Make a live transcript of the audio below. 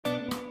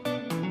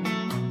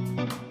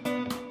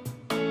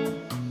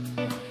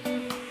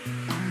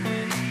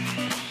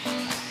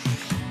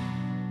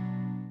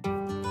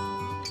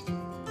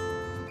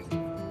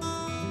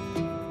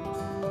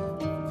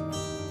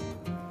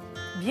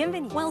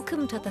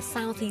Welcome to the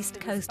southeast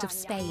coast of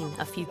Spain,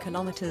 a few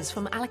kilometres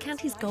from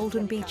Alicante's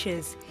golden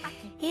beaches.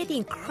 Here the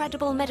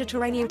incredible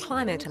Mediterranean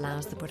climate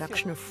allows the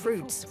production of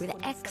fruits with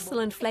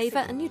excellent flavour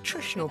and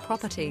nutritional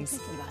properties.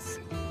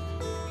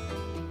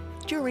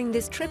 During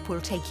this trip,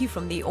 we'll take you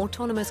from the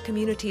Autonomous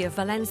Community of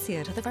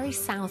Valencia to the very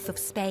south of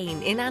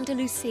Spain, in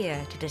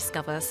Andalusia, to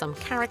discover some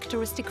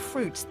characteristic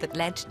fruits that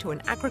led to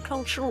an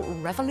agricultural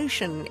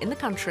revolution in the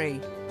country.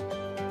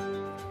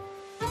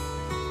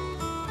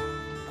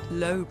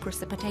 Low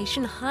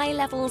precipitation, high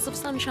levels of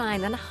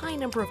sunshine and a high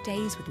number of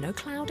days with no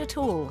cloud at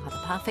all are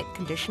the perfect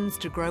conditions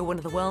to grow one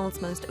of the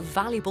world's most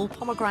valuable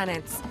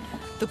pomegranates,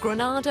 the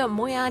Granada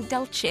Mollar de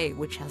Elche,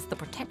 which has the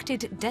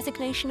protected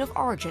designation of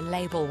origin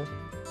label.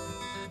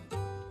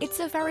 It's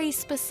a very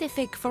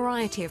specific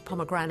variety of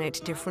pomegranate,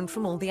 different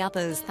from all the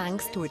others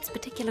thanks to its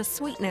particular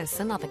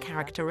sweetness and other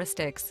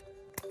characteristics.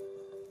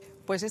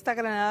 This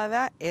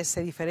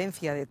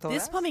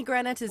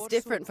pomegranate is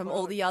different from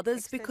all the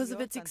others because of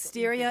its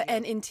exterior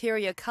and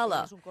interior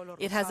colour.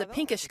 It has a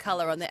pinkish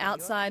colour on the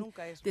outside.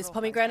 This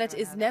pomegranate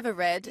is never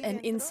red, and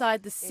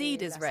inside the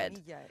seed is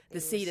red.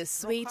 The seed is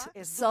sweet,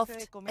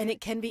 soft, and it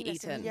can be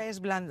eaten. Yo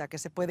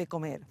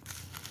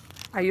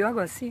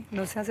hago así,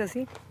 no se hace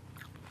así.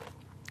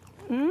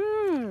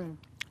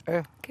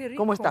 Qué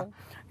rico. ¿Cómo está?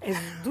 Es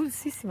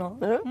dulcísimo.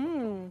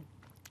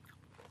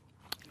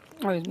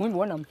 Es muy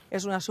bueno.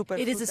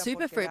 It is a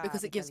superfruit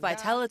because it gives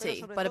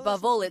vitality, but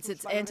above all, it's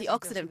its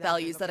antioxidant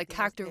values that are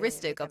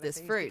characteristic of this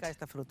fruit.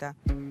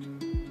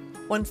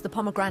 Once the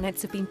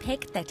pomegranates have been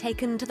picked, they're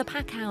taken to the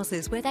pack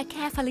houses where they're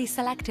carefully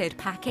selected,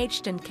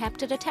 packaged and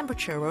kept at a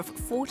temperature of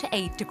 4 to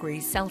 8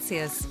 degrees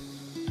Celsius.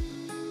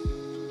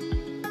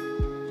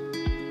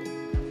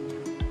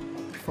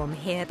 From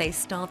here, they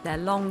start their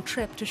long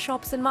trip to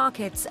shops and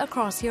markets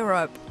across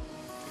Europe.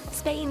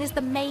 Spain is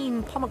the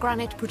main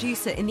pomegranate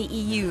producer in the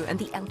EU, and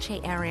the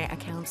Elche area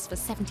accounts for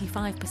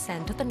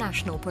 75% of the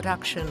national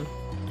production.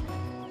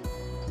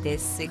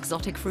 This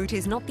exotic fruit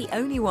is not the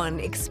only one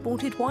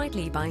exported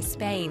widely by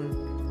Spain.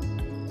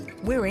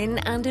 We're in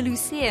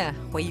Andalusia,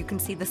 where you can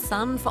see the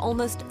sun for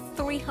almost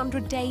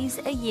 300 days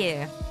a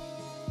year.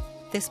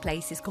 This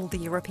place is called the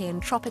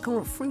European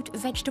Tropical Fruit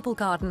Vegetable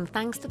Garden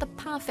thanks to the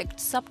perfect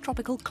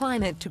subtropical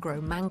climate to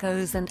grow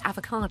mangoes and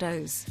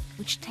avocados,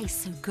 which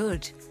taste so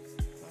good.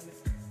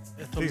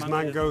 These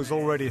mangoes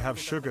already have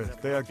sugar.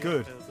 They are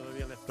good,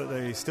 but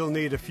they still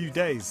need a few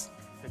days.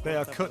 They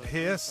are cut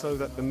here so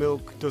that the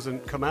milk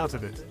doesn't come out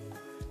of it.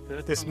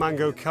 This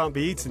mango can't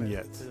be eaten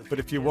yet, but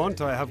if you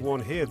want, I have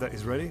one here that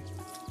is ready.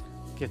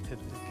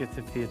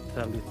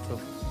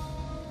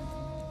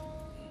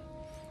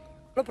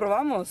 ¿Lo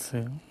probamos?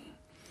 Sí.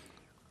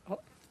 Oh,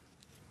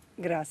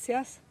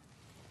 gracias.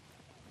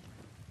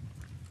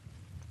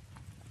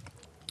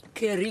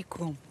 Qué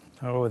rico.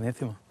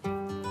 Buenísimo.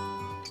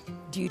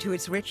 Due to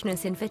its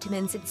richness in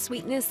vitamins, its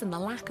sweetness and the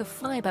lack of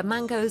fibre,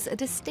 mangoes are a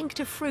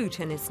distinctive fruit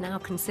and is now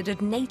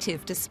considered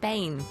native to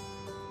Spain.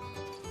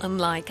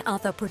 Unlike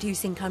other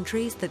producing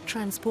countries that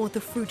transport the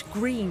fruit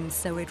green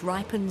so it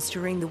ripens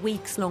during the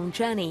weeks-long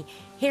journey,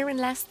 here in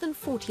less than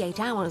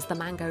 48 hours the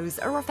mangoes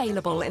are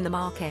available in the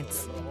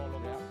markets,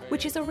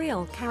 which is a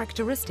real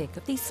characteristic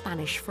of these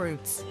Spanish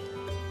fruits.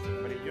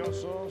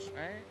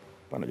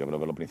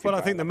 Well, I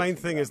think the main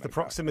thing is the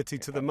proximity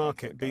to the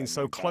market. Being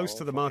so close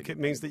to the market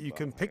means that you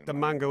can pick the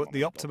mango at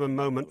the optimum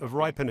moment of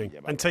ripening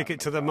and take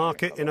it to the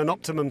market in an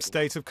optimum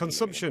state of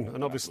consumption.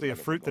 And obviously a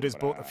fruit that is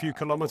bought a few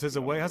kilometres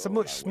away has a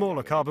much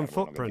smaller carbon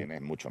footprint.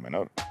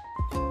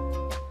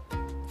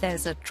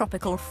 There's a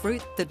tropical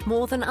fruit that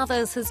more than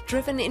others has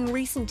driven in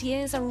recent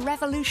years a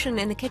revolution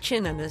in the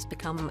kitchen and has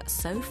become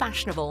so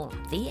fashionable,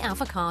 the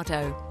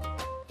avocado.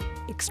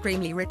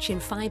 Extremely rich in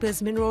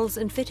fibres, minerals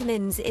and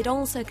vitamins, it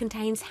also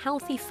contains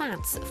healthy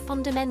fats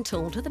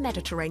fundamental to the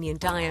Mediterranean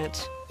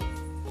diet.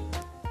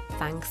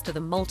 Thanks to the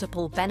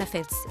multiple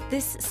benefits,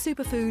 this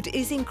superfood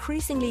is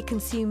increasingly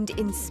consumed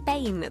in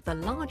Spain, the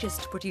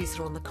largest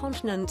producer on the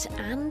continent,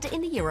 and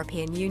in the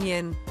European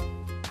Union.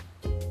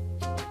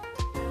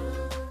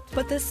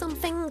 But there's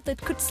something that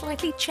could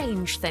slightly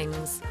change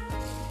things.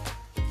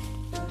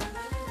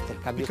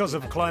 Because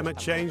of climate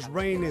change,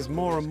 rain is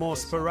more and more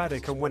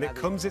sporadic, and when it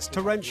comes, it's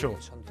torrential.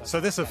 So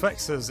this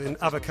affects us in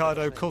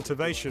avocado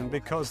cultivation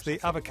because the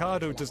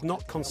avocado does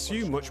not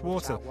consume much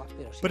water.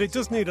 But it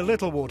does need a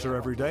little water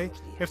every day.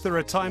 If there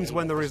are times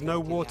when there is no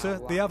water,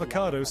 the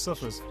avocado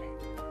suffers.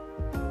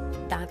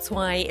 That's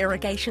why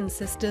irrigation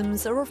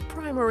systems are of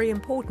primary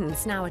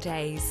importance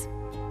nowadays.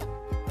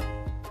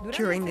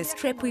 During this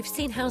trip, we've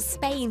seen how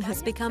Spain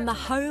has become the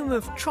home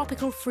of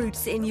tropical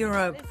fruits in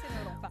Europe.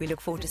 We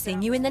look forward to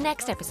seeing you in the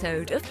next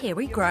episode of Here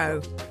We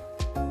Grow.